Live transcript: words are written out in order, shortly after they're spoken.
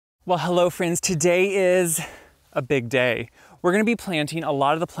Well, hello friends, today is a big day. We're gonna be planting a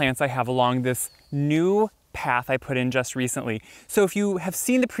lot of the plants I have along this new path I put in just recently. So if you have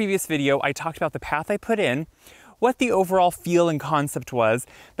seen the previous video, I talked about the path I put in, what the overall feel and concept was,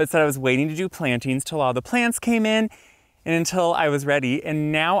 but said I was waiting to do plantings till all the plants came in and until I was ready.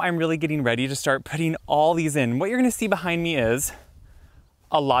 And now I'm really getting ready to start putting all these in. What you're gonna see behind me is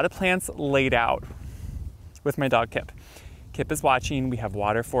a lot of plants laid out with my dog Kip. Kip is watching, we have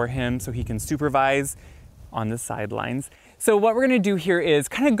water for him so he can supervise on the sidelines. So what we're gonna do here is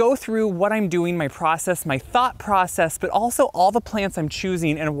kind of go through what I'm doing, my process, my thought process, but also all the plants I'm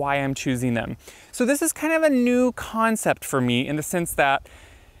choosing and why I'm choosing them. So this is kind of a new concept for me in the sense that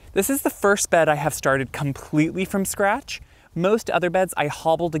this is the first bed I have started completely from scratch. Most other beds I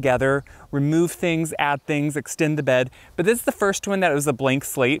hobble together, remove things, add things, extend the bed, but this is the first one that was a blank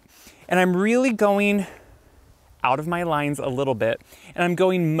slate. And I'm really going out of my lines a little bit, and I'm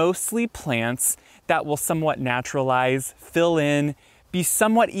going mostly plants that will somewhat naturalize, fill in, be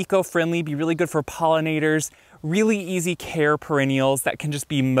somewhat eco-friendly, be really good for pollinators, really easy care perennials that can just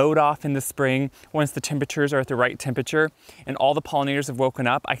be mowed off in the spring once the temperatures are at the right temperature and all the pollinators have woken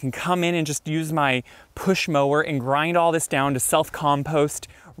up. I can come in and just use my push mower and grind all this down to self-compost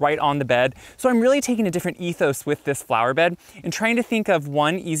right on the bed. So I'm really taking a different ethos with this flower bed and trying to think of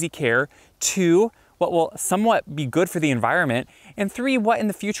one, easy care, two, what will somewhat be good for the environment, and three, what in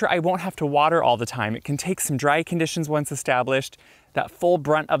the future I won't have to water all the time. It can take some dry conditions once established, that full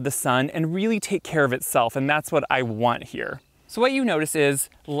brunt of the sun, and really take care of itself, and that's what I want here. So what you notice is,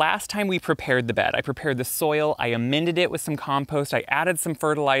 last time we prepared the bed, I prepared the soil, I amended it with some compost, I added some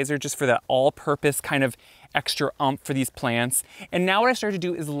fertilizer just for that all-purpose kind of extra oomph for these plants. And now what I started to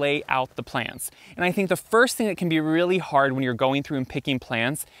do is lay out the plants. And I think the first thing that can be really hard when you're going through and picking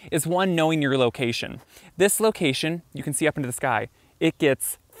plants is one, knowing your location. This location, you can see up into the sky, it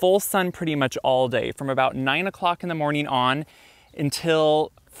gets full sun pretty much all day from about 9 o'clock in the morning on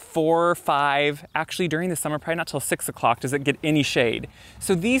until 4 or 5, actually during the summer, probably not till 6 o'clock does it get any shade.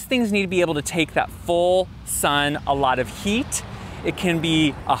 So these things need to be able to take that full sun, a lot of heat. It can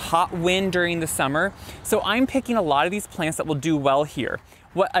be a hot wind during the summer. So I'm picking a lot of these plants that will do well here.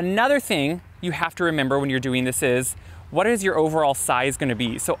 Another thing you have to remember when you're doing this is, what is your overall size gonna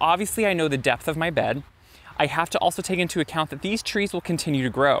be? So obviously I know the depth of my bed. I have to also take into account that these trees will continue to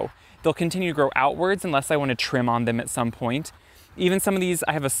grow. They'll continue to grow outwards unless I want to trim on them at some point. Even some of these,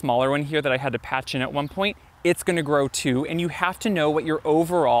 I have a smaller one here that I had to patch in at one point. It's gonna grow too, and you have to know what your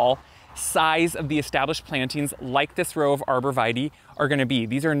overall size of the established plantings, like this row of arborvitae, are gonna be.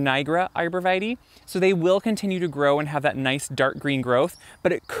 These are Niagara arborvitae, so they will continue to grow and have that nice dark green growth,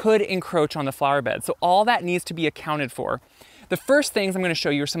 but it could encroach on the flower bed. So all that needs to be accounted for. The first things I'm gonna show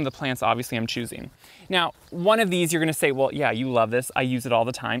you are some of the plants obviously I'm choosing. Now, one of these you're gonna say, well, yeah, you love this, I use it all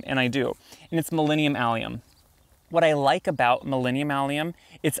the time, and I do, and it's Millennium Allium. What I like about Millennium Allium,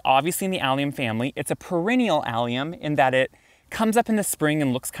 it's obviously in the allium family. It's a perennial allium in that it comes up in the spring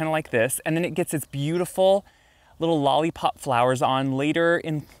and looks kind of like this, and then it gets its beautiful little lollipop flowers on later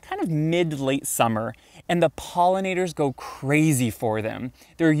in kind of mid-late summer, and the pollinators go crazy for them.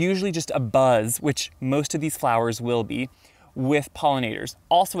 They're usually just a buzz, which most of these flowers will be, with pollinators.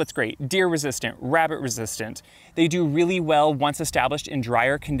 Also, it's great, deer resistant, rabbit resistant. They do really well once established in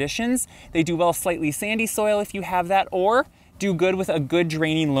drier conditions. They do well slightly sandy soil if you have that, or do good with a good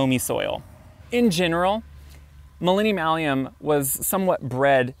draining loamy soil. In general, Millennium Allium was somewhat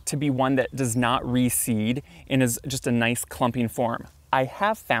bred to be one that does not reseed and is just a nice clumping form. I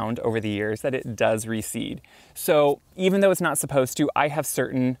have found over the years that it does reseed. So even though it's not supposed to, I have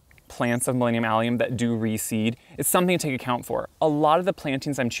certain plants of Millennium Allium that do reseed. It's something to take account for. A lot of the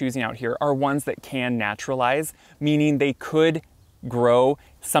plantings I'm choosing out here are ones that can naturalize, meaning they could grow.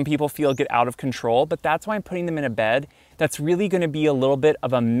 Some people feel get out of control, but that's why I'm putting them in a bed that's really gonna be a little bit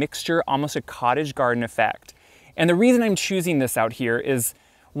of a mixture, almost a cottage garden effect. And the reason I'm choosing this out here is,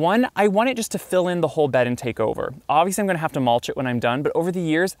 one, I want it just to fill in the whole bed and take over. Obviously I'm gonna have to mulch it when I'm done, but over the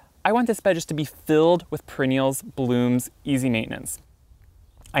years, I want this bed just to be filled with perennials, blooms, easy maintenance.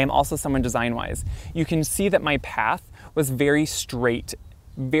 I am also someone design-wise. You can see that my path was very straight,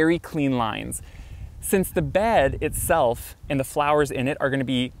 very clean lines. Since the bed itself and the flowers in it are gonna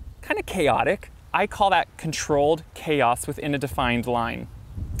be kind of chaotic, I call that controlled chaos within a defined line.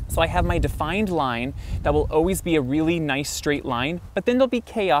 So I have my defined line that will always be a really nice straight line, but then there'll be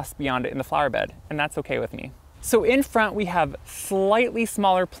chaos beyond it in the flower bed, and that's okay with me. So in front we have slightly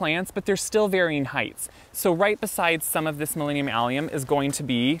smaller plants, but they're still varying heights. So right beside some of this Millennium Allium is going to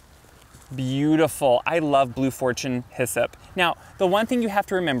be beautiful. I love Blue Fortune hyssop. Now, the one thing you have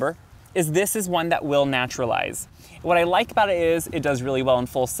to remember is this is one that will naturalize. What I like about it is it does really well in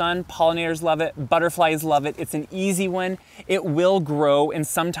full sun. Pollinators love it, butterflies love it. It's an easy one. It will grow and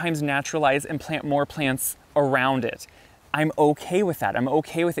sometimes naturalize and plant more plants around it. I'm okay with that. I'm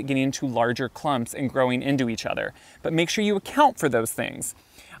okay with it getting into larger clumps and growing into each other. But make sure you account for those things.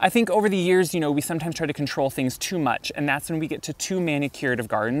 I think over the years, we sometimes try to control things too much, and that's when we get to too manicured of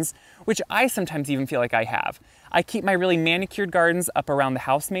gardens, which I sometimes even feel like I have. I keep my really manicured gardens up around the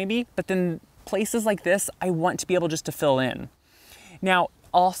house maybe, but then places like this, I want to be able just to fill in. Now,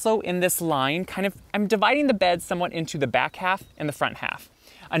 also in this line, I'm dividing the bed somewhat into the back half and the front half.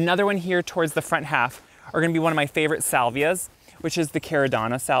 Another one here towards the front half are gonna be one of my favorite salvias, which is the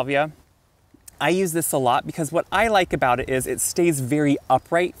Caradonna salvia. I use this a lot because what I like about it is it stays very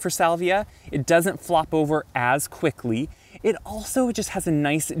upright for salvia. It doesn't flop over as quickly. It also just has a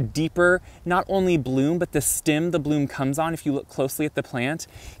nice deeper, not only bloom, but the stem the bloom comes on, if you look closely at the plant,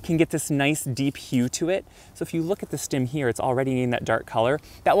 can get this nice deep hue to it. So if you look at the stem here, it's already in that dark color.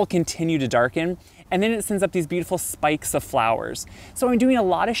 That will continue to darken. And then it sends up these beautiful spikes of flowers. So I'm doing a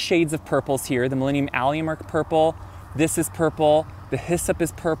lot of shades of purples here. The Millennium Allium are purple. This is purple. The hyssop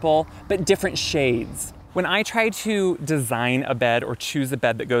is purple, but different shades. When I try to design a bed or choose a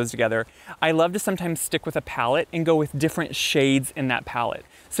bed that goes together, I love to sometimes stick with a palette and go with different shades in that palette.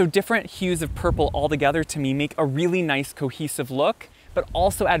 So different hues of purple all together to me make a really nice cohesive look, but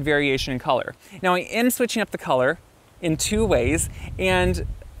also add variation in color. Now I am switching up the color in two ways, and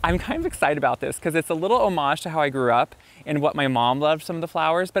I'm kind of excited about this because it's a little homage to how I grew up and what my mom loved some of the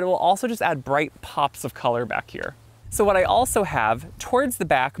flowers, but it will also just add bright pops of color back here. So what I also have towards the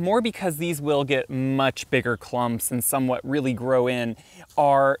back, more because these will get much bigger clumps and somewhat really grow in,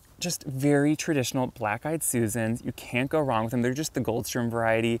 are just very traditional black-eyed Susans. You can't go wrong with them. They're just the Goldstrom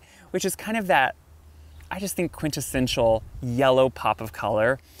variety, which is kind of that, I just think, quintessential yellow pop of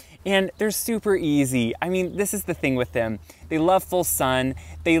color. And they're super easy. I mean, this is the thing with them. They love full sun.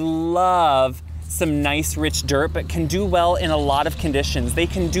 They love some nice rich dirt, but can do well in a lot of conditions. They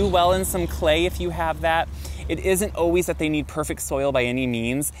can do well in some clay if you have that. It isn't always that they need perfect soil by any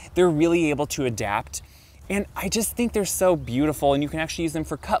means. They're really able to adapt. And I just think they're so beautiful, and you can actually use them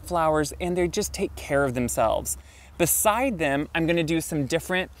for cut flowers, and they just take care of themselves. Beside them, I'm gonna do some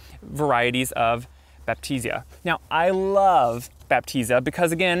different varieties of Baptisia. Now, I love Baptisia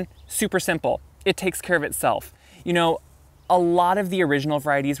because, again, super simple. It takes care of itself. A lot of the original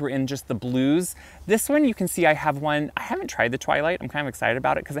varieties were in just the blues. This one, you can see I have one. I haven't tried the Twilight. I'm kind of excited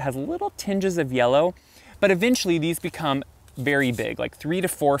about it because it has little tinges of yellow, but eventually these become very big, like 3 to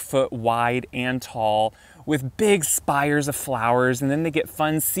 4 foot wide and tall, with big spires of flowers, and then they get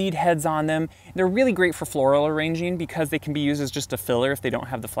fun seed heads on them. They're really great for floral arranging because they can be used as just a filler if they don't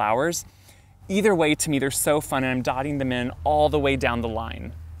have the flowers. Either way, to me, they're so fun, and I'm dotting them in all the way down the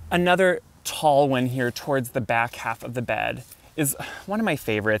line. Another tall one here towards the back half of the bed is one of my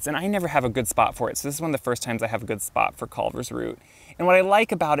favorites, and I never have a good spot for it. So this is one of the first times I have a good spot for Culver's root. And what I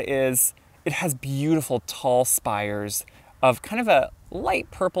like about it is it has beautiful tall spires of kind of a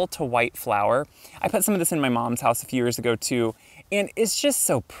light purple to white flower. I put some of this in my mom's house a few years ago too, and it's just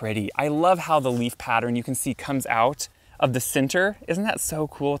so pretty. I love how the leaf pattern you can see comes out of the center. Isn't that so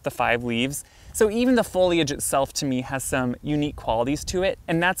cool with the 5 leaves? So even the foliage itself to me has some unique qualities to it,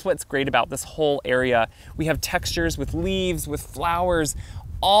 and that's what's great about this whole area. We have textures with leaves, with flowers,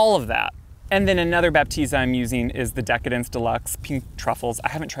 all of that. And then another Baptisia I'm using is the Decadence Deluxe Pink Truffles. I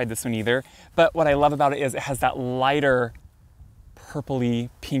haven't tried this one either, but what I love about it is it has that lighter purpley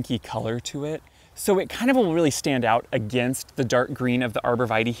pinky color to it. So it kind of will really stand out against the dark green of the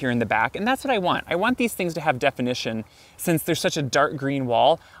arborvitae here in the back, and that's what I want. I want these things to have definition. Since there's such a dark green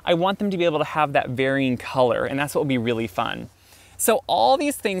wall, I want them to be able to have that varying color, and that's what will be really fun. So all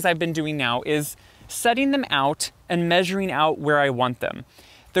these things I've been doing now is setting them out and measuring out where I want them.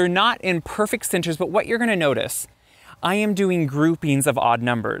 They're not in perfect centers, but what you're gonna notice, I am doing groupings of odd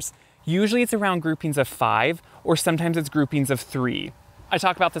numbers. Usually it's around groupings of 5, or sometimes it's groupings of 3. I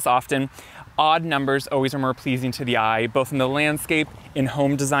talk about this often. Odd numbers always are more pleasing to the eye, both in the landscape, in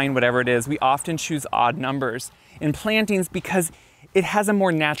home design, whatever it is. We often choose odd numbers in plantings because it has a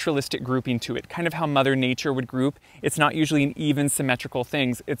more naturalistic grouping to it, kind of how Mother Nature would group. It's not usually in even symmetrical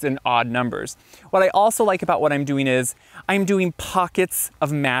things, it's in odd numbers. What I also like about what I'm doing is I'm doing pockets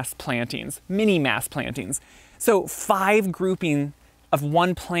of mass plantings, mini mass plantings. So 5 grouping of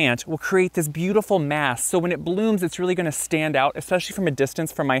one plant will create this beautiful mass. So when it blooms, it's really gonna stand out, especially from a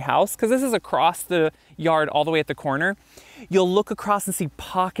distance from my house, because this is across the yard all the way at the corner. You'll look across and see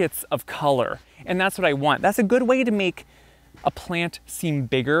pockets of color, and that's what I want. That's a good way to make a plant seem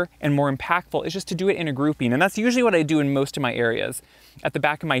bigger and more impactful is just to do it in a grouping. And that's usually what I do in most of my areas. At the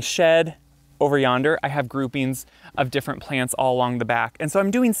back of my shed, over yonder, I have groupings of different plants all along the back. And so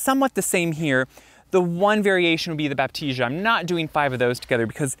I'm doing somewhat the same here. The one variation would be the Baptisia. I'm not doing 5 of those together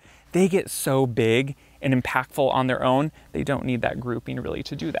because they get so big and impactful on their own. They don't need that grouping really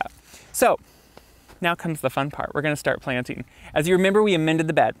to do that. So now comes the fun part. We're gonna start planting. As you remember, we amended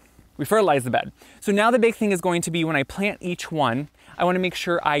the bed. We fertilized the bed. So now the big thing is going to be when I plant each one, I wanna make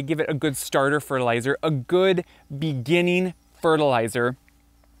sure I give it a good starter fertilizer, a good beginning fertilizer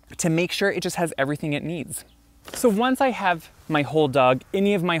to make sure it just has everything it needs. So once I have my hole dug,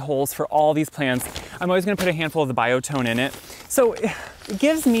 any of my holes for all these plants, I'm always gonna put a handful of the biotone in it. So it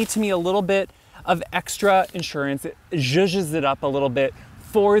gives to me a little bit of extra insurance. It zhuzhes it up a little bit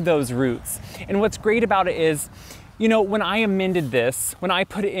for those roots. And what's great about it is, you know, when I amended this, when I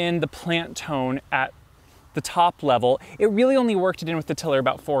put in the plant tone at the top level, it really only worked it in with the tiller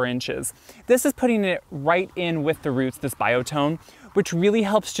about 4 inches. This is putting it right in with the roots, this biotone, which really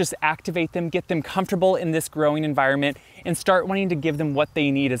helps just activate them, get them comfortable in this growing environment, and start wanting to give them what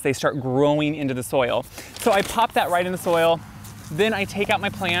they need as they start growing into the soil. So I pop that right in the soil, then I take out my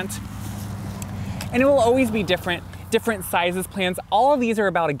plant, and it will always be different sizes plants. All of these are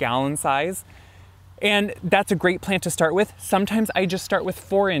about a gallon size, and that's a great plant to start with. Sometimes I just start with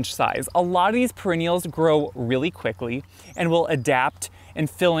 4-inch size. A lot of these perennials grow really quickly and will adapt and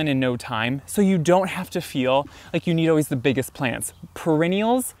fill in no time, so you don't have to feel like you need always the biggest plants.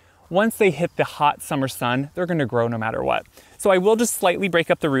 Perennials, once they hit the hot summer sun, they're gonna grow no matter what. So I will just slightly break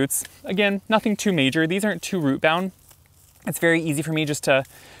up the roots. Again, nothing too major. These aren't too root bound. It's very easy for me just to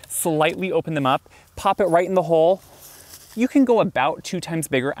slightly open them up, pop it right in the hole. You can go about 2 times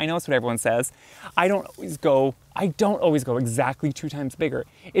bigger. I know that's what everyone says. I don't always go exactly 2 times bigger.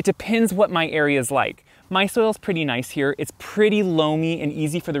 It depends what my area is like. My soil's pretty nice here. It's pretty loamy and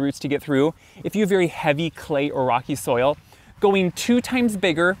easy for the roots to get through. If you have very heavy clay or rocky soil, going 2 times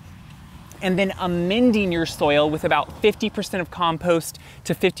bigger and then amending your soil with about 50% of compost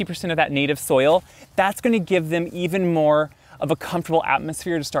to 50% of that native soil, that's gonna give them even more of a comfortable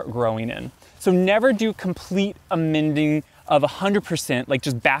atmosphere to start growing in. So never do complete amending of 100%, like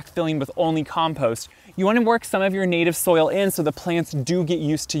just backfilling with only compost. You wanna work some of your native soil in so the plants do get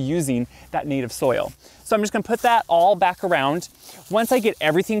used to using that native soil. So I'm just gonna put that all back around. Once I get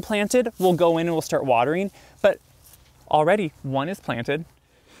everything planted, we'll go in and we'll start watering. But already 1 is planted,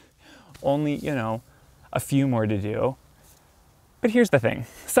 only, you know, a few more to do. But here's the thing.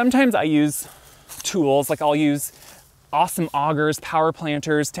 Sometimes I use tools, like I'll use awesome augers, power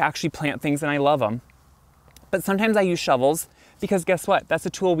planters to actually plant things, and I love them. But sometimes I use shovels because guess what? That's a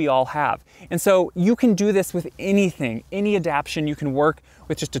tool we all have. And so you can do this with anything, any adaptation. You can work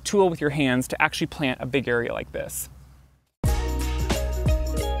with just a tool with your hands to actually plant a big area like this.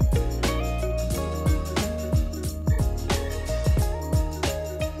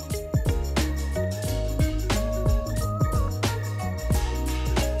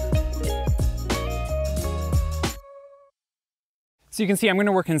 So you can see I'm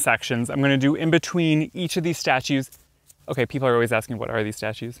gonna work in sections. I'm gonna do in between each of these statues. Okay, people are always asking, what are these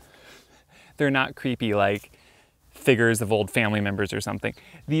statues? They're not creepy like figures of old family members or something.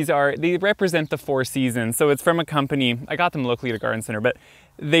 They represent the 4 seasons. So it's from a company, I got them locally at a garden center, but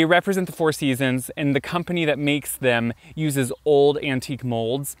they represent the 4 seasons, and the company that makes them uses old antique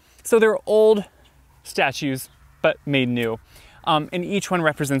molds. So they're old statues, but made new. And each one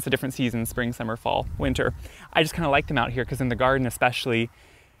represents a different season: spring, summer, fall, winter. I just kind of like them out here because in the garden, especially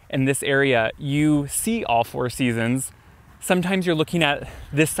in this area, you see all 4 seasons. Sometimes you're looking at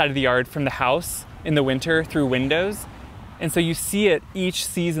this side of the yard from the house in the winter through windows. And so you see it each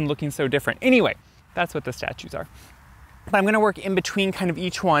season looking so different. Anyway, that's what the statues are. But I'm gonna work in between kind of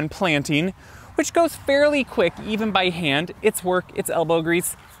each one planting, which goes fairly quick, even by hand. It's work, it's elbow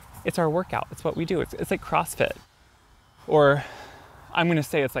grease, it's our workout, it's what we do. It's like CrossFit. Or I'm gonna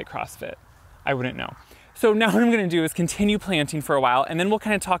say it's like CrossFit. I wouldn't know. So now what I'm gonna do is continue planting for a while, and then we'll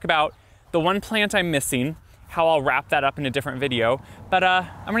kind of talk about the one plant I'm missing, how I'll wrap that up in a different video. But I'm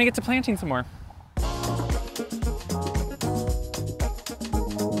gonna get to planting some more.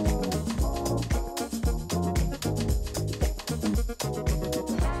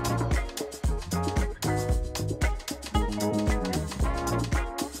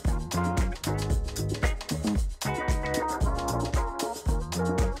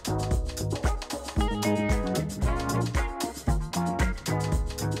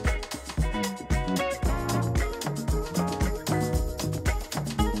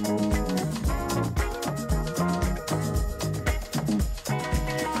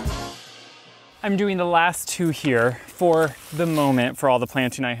 I'm doing the last 2 here for the moment for all the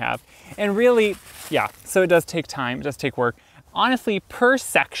planting I have. And really, yeah, so it does take time, it does take work. Honestly, per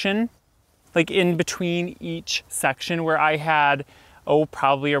section, like in between each section where I had,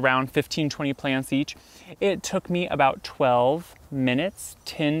 probably around 15, 20 plants each, it took me about 12 minutes,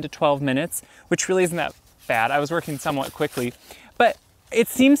 10 to 12 minutes, which really isn't that bad. I was working somewhat quickly, but it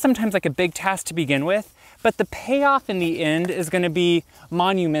seems sometimes like a big task to begin with, but the payoff in the end is gonna be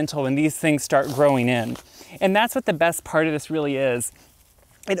monumental when these things start growing in. And that's what the best part of this really is.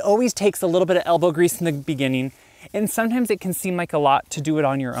 It always takes a little bit of elbow grease in the beginning, and sometimes it can seem like a lot to do it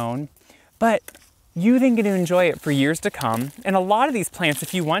on your own, but you then get to enjoy it for years to come. And a lot of these plants,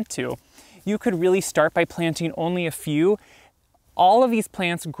 if you want to, you could really start by planting only a few. All of these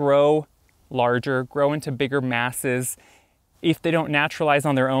plants grow larger, grow into bigger masses. If they don't naturalize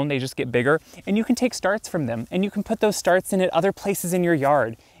on their own, they just get bigger. And you can take starts from them, and you can put those starts in at other places in your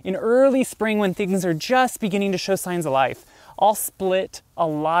yard. In early spring, when things are just beginning to show signs of life, I'll split a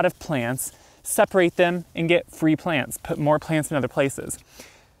lot of plants, separate them, and get free plants, put more plants in other places.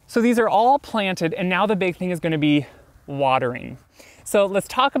 So these are all planted, and now the big thing is going to be watering. So let's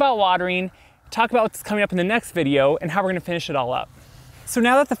talk about watering, talk about what's coming up in the next video, and how we're going to finish it all up. So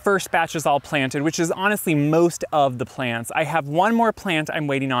now that the first batch is all planted, which is honestly most of the plants, I have one more plant I'm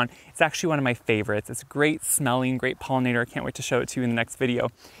waiting on. It's actually one of my favorites. It's a great smelling, great pollinator. I can't wait to show it to you in the next video.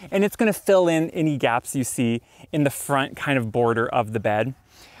 And it's going to fill in any gaps you see in the front kind of border of the bed.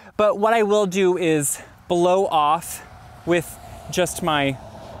 But what I will do is blow off with just my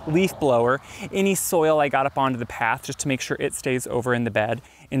leaf blower any soil I got up onto the path, just to make sure it stays over in the bed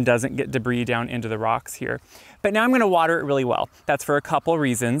and doesn't get debris down into the rocks here. But now I'm going to water it really well. That's for a couple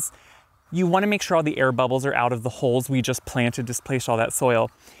reasons. You want to make sure all the air bubbles are out of the holes we just planted, displaced all that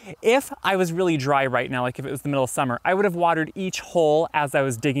soil. If I was really dry right now, like if it was the middle of summer, I would have watered each hole as I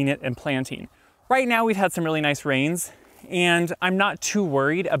was digging it and planting. Right now we've had some really nice rains, and I'm not too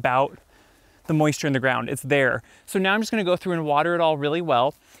worried about the moisture in the ground. It's there. So now I'm just going to go through and water it all really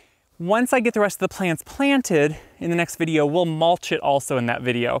well. Once I get the rest of the plants planted in the next video, we'll mulch it also in that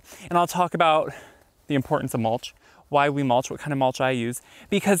video. And I'll talk about the importance of mulch, why we mulch, what kind of mulch I use,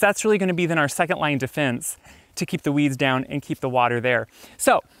 because that's really going to be then our second line defense to keep the weeds down and keep the water there.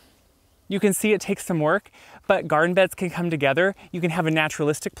 So you can see it takes some work, but garden beds can come together. You can have a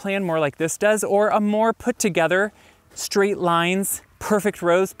naturalistic plan more like this does, or a more put together, straight lines, perfect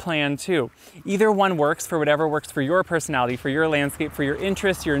rows plan too. Either one works for whatever works for your personality, for your landscape, for your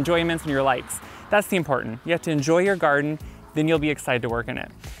interests, your enjoyments, and your likes. That's the important. You have to enjoy your garden, then you'll be excited to work in it.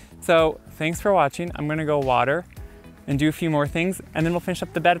 So thanks for watching. I'm gonna go water and do a few more things, and then we'll finish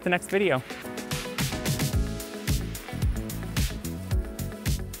up the bed at the next video.